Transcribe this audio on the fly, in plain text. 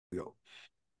Go.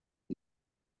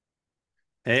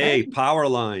 Hey, Hey, power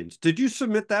lines. Did you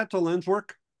submit that to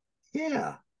Lenswork?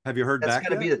 yeah, Have you heard that's back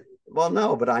going to yet? be the, well,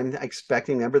 no, but I'm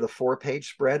expecting, remember the 4-page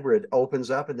spread where it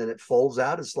opens up and then it folds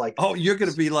out? It's like Oh, you're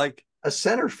going to be like a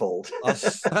centerfold. a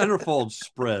centerfold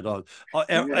spread on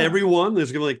Yeah, every one.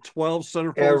 There's going to be like 12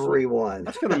 centerfolds. everyone.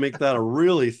 That's going to make that a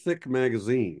really thick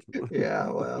magazine. Yeah,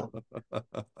 well,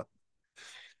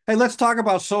 Hey, let's talk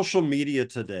about social media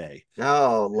today.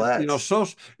 no, You know, let's.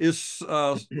 social is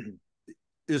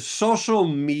social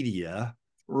media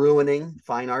Ruining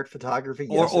fine art photography.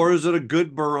 Yes, it or is it a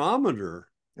good barometer?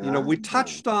 is. You know, we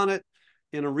touched on it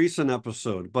in a recent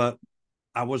episode, but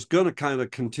I was going to kind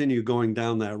of continue going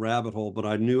down that rabbit hole, but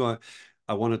I knew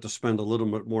I wanted to spend a little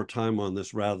bit more time on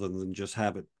this rather than just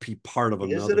have it be part of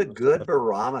Is it another a good discussion.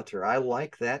 barometer? I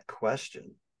like that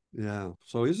question. Yeah.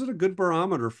 So is it a good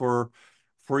barometer for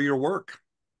your work?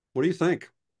 What do you think?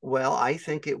 Well, I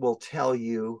think it will tell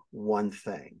you one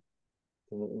thing.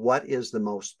 What is the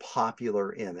most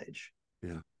popular image?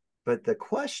 Yeah. But the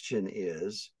question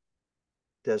is,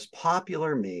 does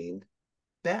popular mean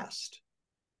best?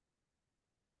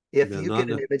 If Yeah, you not get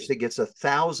an image that gets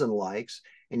 1,000 likes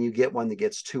and you get one that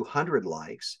gets 200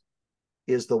 likes,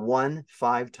 is the one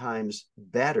 5 times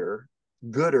better,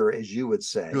 gooder, as you would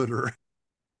say, gooder.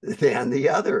 than the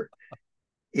other?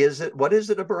 Is it, what is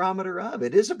it a barometer of?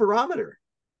 It is a barometer,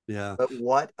 Yeah. but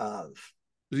what of?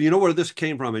 You know where this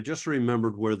came from? I just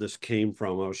remembered where this came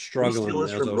from. I was Can you steal struggling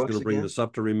this as from I was going Brooks to bring again? this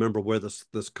up to remember where this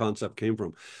concept came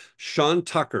from. Sean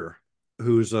Tucker,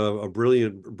 who's a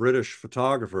brilliant British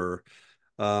photographer,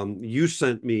 you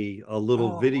sent me a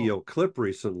little Oh, video clip yeah,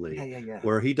 recently yeah, yeah.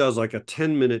 where he does like a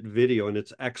 10-minute video, and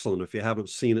it's excellent. If you haven't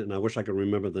seen it, and I wish I could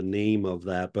remember the name of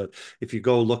that, but if you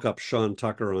go look up Sean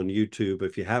Tucker on YouTube,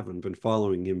 if you haven't been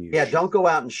following him, you Yeah, should. don't go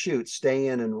out and shoot. Stay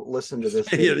in and listen to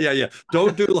this Yeah, video. yeah, yeah.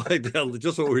 Don't do like that.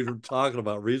 Just what we were talking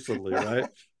about recently, right?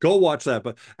 Go watch that.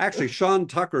 But actually, Sean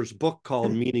Tucker's book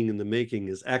called Meaning in the Making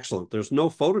is excellent. There's no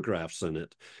photographs in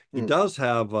it. He Hmm, does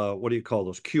have what do you call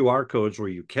those QR codes where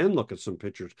you can look at some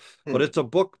pictures, but hmm. it's a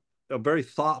book, a very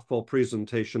thoughtful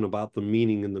presentation about the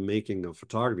meaning in the making of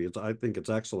photography. I think it's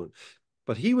excellent.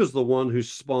 But he was the one who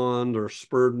spawned or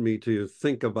spurred me to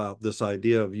think about this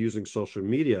idea of using social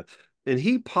media. And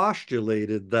he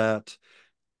postulated that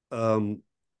um,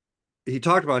 he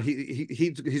talked about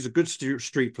he's a good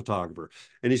street photographer,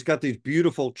 and he's got these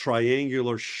beautiful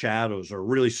triangular shadows or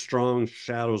really strong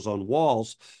shadows on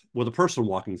walls with a person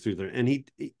walking through there. And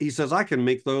he says I can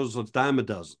make those a dime a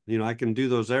dozen. You know, I can do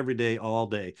those every day, all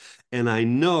day, and I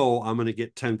know I'm going to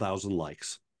get 10,000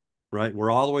 likes. Right,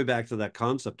 we're all the way back to that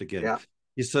concept again. Yeah.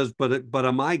 He says, but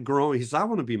am I growing? He says, I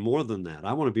want to be more than that.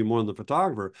 I want to be more than the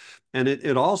photographer. And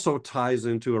it also ties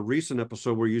into a recent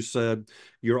episode where you said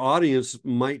your audience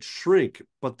might shrink,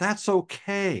 but that's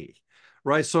okay.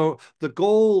 Right. So the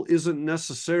goal isn't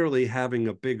necessarily having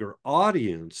a bigger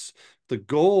audience. The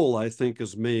goal, I think,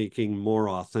 is making more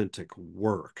authentic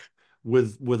work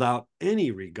without any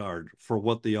regard for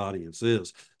what the audience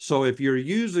is. So if you're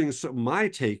using, so my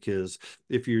take is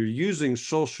if you're using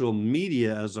social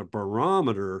media as a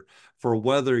barometer for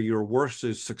whether your work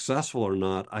is successful or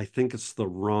not, I think it's the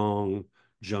wrong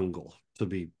jungle to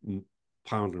be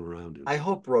pounding around in. I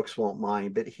hope Brooks won't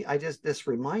mind, but this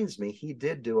reminds me, he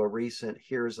did do a recent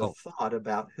Here's a Oh, Thought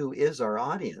about who is our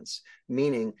audience,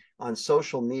 meaning on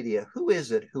social media, who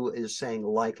is it who is saying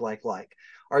like?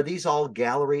 Are these all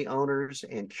gallery owners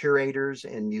and curators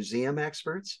and museum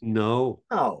experts? no.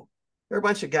 No, they're a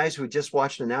bunch of guys who just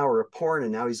watched an hour of porn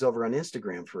and now he's over on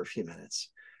Instagram for a few minutes.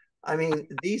 I mean,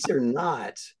 these are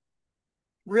not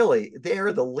really, they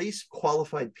are the least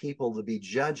qualified people to be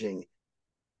judging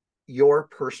your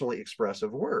personally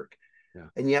expressive work. Yeah.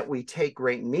 And yet we take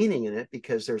great meaning in it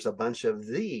because there's a bunch of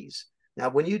these. Now,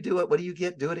 when you do it, what do you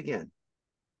get? Do it again.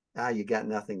 Ah, you got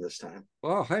nothing this time.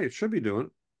 Well, hey, it should be doing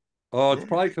it. Oh, it's Yeah,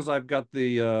 probably because I've got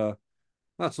the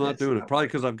that's not that's doing it. not Probably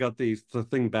because working. I've got the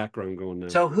thing background going now.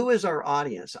 So, who is our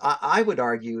audience? I would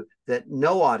argue that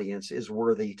no audience is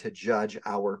worthy to judge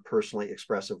our personally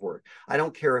expressive work. I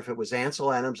don't care if it was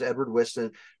Ansel Adams, Edward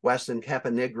Weston,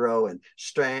 Caponegro, and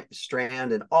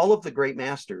Strand, and all of the great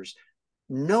masters.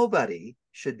 Nobody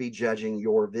should be judging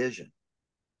your vision.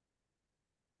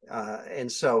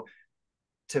 And so,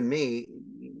 to me,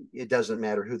 it doesn't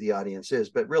matter who the audience is.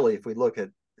 But really, if we look at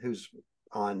who's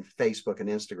on Facebook and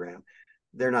Instagram,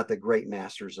 they're not the great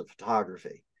masters of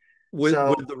photography. With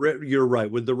So, you're right,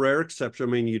 with the rare exception.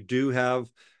 I mean, you do have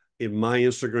in my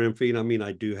Instagram feed, I mean,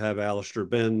 I do have Alistair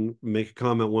Ben make a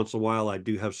comment once in a while. I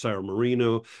do have Sarah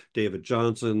Marino, David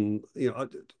Johnson.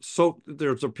 So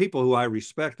there's people who I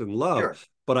respect and love. Sure.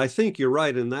 But I think you're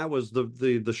right, and that was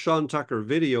the Sean Tucker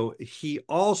video. He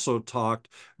also talked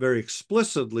very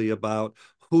explicitly about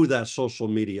who that social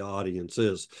media audience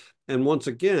is. And once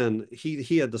again,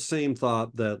 he had the same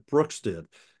thought that Brooks did.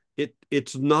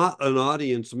 It's not an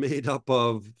audience made up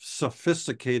of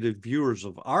sophisticated viewers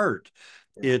of art.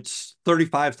 Yeah. It's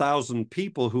 35,000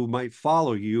 people who might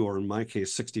follow you, or in my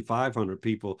case, 6,500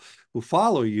 people who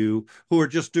follow you, who are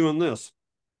just doing this.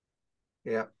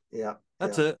 Yeah. Yeah.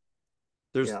 That's Yeah. it.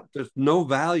 There's Yeah. there's no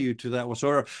value to that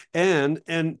whatsoever. And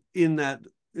in that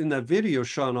video,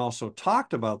 Sean also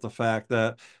talked about the fact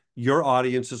that your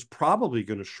audience is probably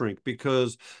going to shrink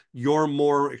because your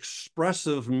more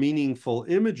expressive, meaningful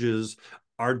images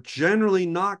are generally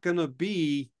not going to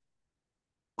be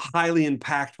highly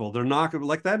impactful. They're not going to,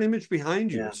 like that image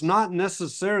behind you. It's Yes. not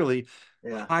necessarily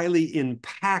Yeah. highly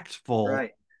impactful.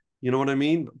 Right. You know what I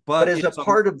mean? But But as a it's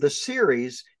part of the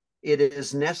series, it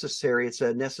is necessary. It's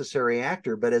a necessary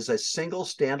actor. But as a single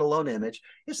standalone image,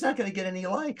 it's not going to get any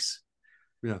likes.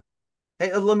 yeah,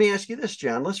 Hey, let me ask you this,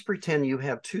 John. Let's pretend you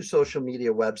have two social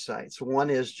media websites. One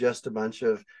is just a bunch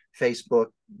of Facebook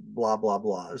blah, blah,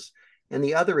 blahs, and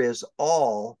the other is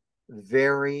all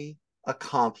very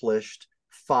accomplished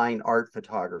fine art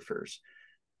photographers.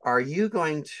 Are you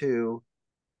going to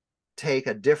take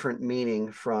a different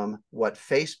meaning from what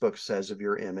Facebook says of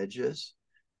your images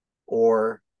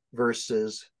or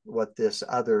versus what this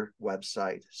other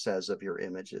website says of your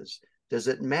images? Does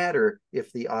it matter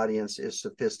if the audience is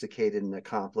sophisticated and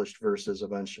accomplished versus a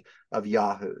bunch of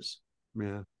yahoos?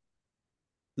 yeah.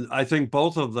 I think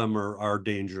both of them are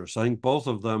dangerous. I think both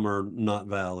of them are not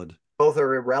valid. Both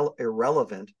are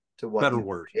irrelevant to what Better you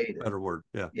word. created. Better word.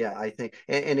 Yeah. Yeah, I think,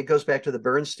 and it goes back to the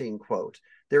Bernstein quote: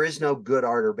 "There is no good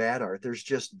art or bad art. There's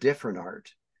just different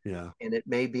art." Yeah. And it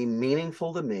may be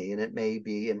meaningful to me and it may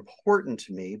be important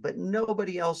to me, but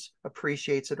nobody else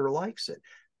appreciates it or likes it.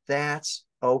 That's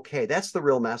okay. That's the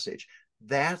real message.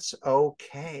 That's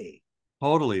okay.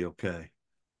 Totally okay.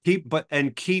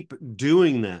 Keep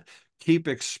doing that. Keep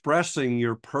expressing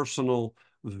your personal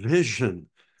vision.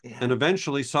 And Yeah.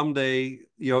 eventually someday,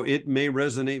 it may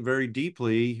resonate very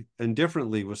deeply and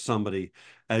differently with somebody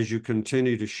as you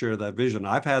continue to share that vision.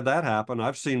 I've had that happen.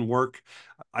 I've seen work.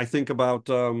 I think about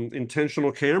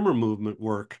intentional camera movement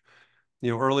work.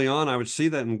 Early on, I would see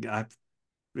that and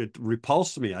it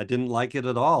repulsed me. I didn't like it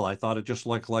at all. I thought it just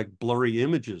looked like blurry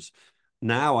images.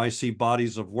 Now I see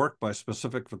bodies of work by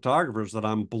specific photographers that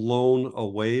I'm blown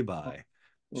away by.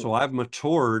 So I've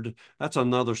matured. That's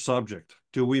another subject.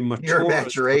 Do we Your mature as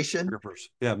maturation. photographers?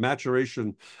 Yeah,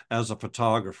 maturation as a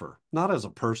photographer, not as a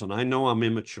person. I know I'm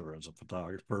immature as a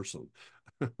photographer person,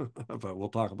 but we'll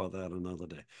talk about that another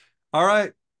day. All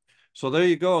right. So there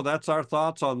you go. That's our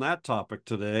thoughts on that topic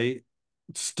today.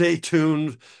 Stay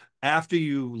tuned. After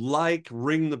you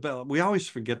ring the bell. We always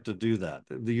forget to do that.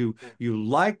 You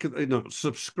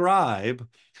subscribe,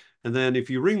 and then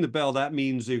if you ring the bell, that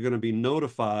means you're going to be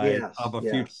notified Yes, of a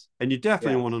future. yes, And you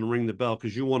definitely want yes. to ring the bell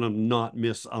because you want to not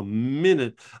miss a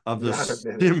minute of Not a this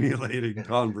minute. stimulating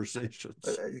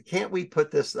conversations. Can't we put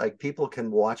this like people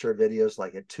can watch our videos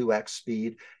like at 2x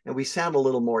speed and we sound a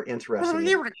little more interesting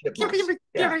than chipmunks?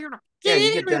 Yeah. Yeah, and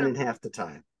you get done in half the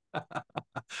time.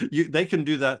 They can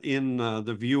do that in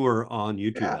the viewer on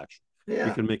YouTube, Yeah. actually. You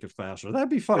Yeah. can make it faster. That'd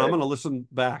be fun. I'm Good. going to listen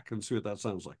back and see what that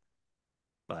sounds like.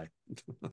 Bye.